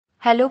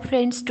Hello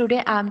friends,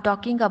 today I am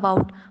talking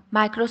about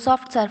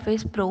Microsoft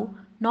Surface Pro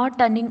not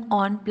turning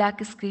on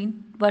black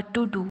screen. What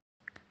to do?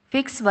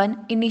 Fix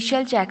 1.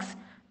 Initial checks.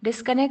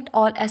 Disconnect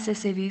all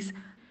accessories.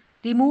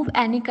 Remove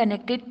any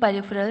connected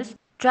peripherals.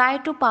 Try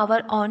to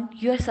power on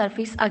your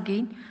Surface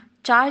again.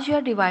 Charge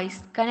your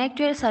device. Connect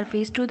your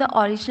Surface to the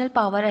original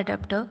power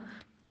adapter.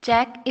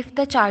 Check if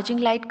the charging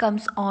light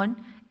comes on.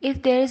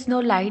 If there is no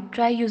light,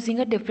 try using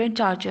a different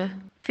charger.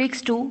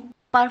 Fix 2.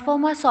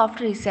 Perform a soft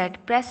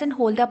reset. Press and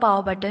hold the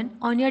power button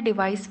on your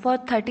device for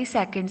 30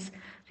 seconds.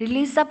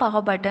 Release the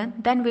power button,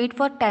 then wait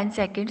for 10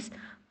 seconds.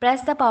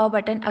 Press the power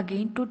button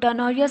again to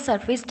turn on your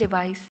Surface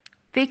device.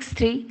 Fix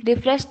 3.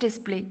 Refresh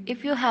display.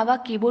 If you have a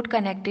keyboard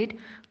connected,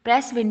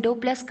 press Window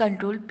plus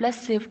Control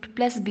plus Shift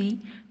plus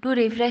B to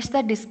refresh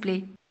the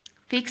display.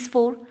 Fix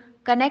 4.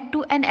 Connect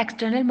to an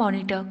external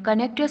monitor.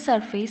 Connect your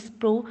Surface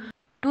Pro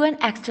to an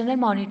external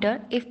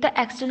monitor. If the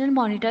external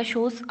monitor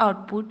shows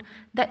output,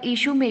 the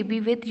issue may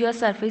be with your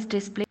Surface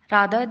display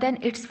rather than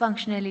its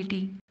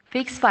functionality.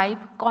 Fix 5.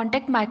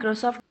 Contact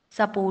Microsoft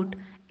support.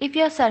 If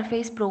your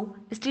Surface Pro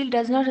still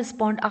does not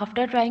respond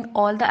after trying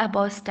all the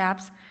above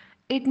steps,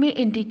 it may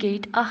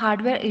indicate a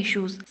hardware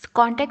issues.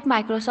 Contact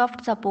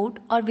Microsoft support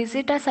or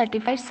visit a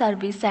certified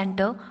service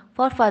center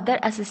for further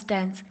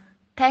assistance.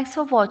 Thanks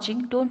for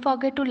watching. Don't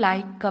forget to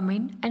like,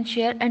 comment and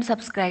share and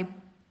subscribe.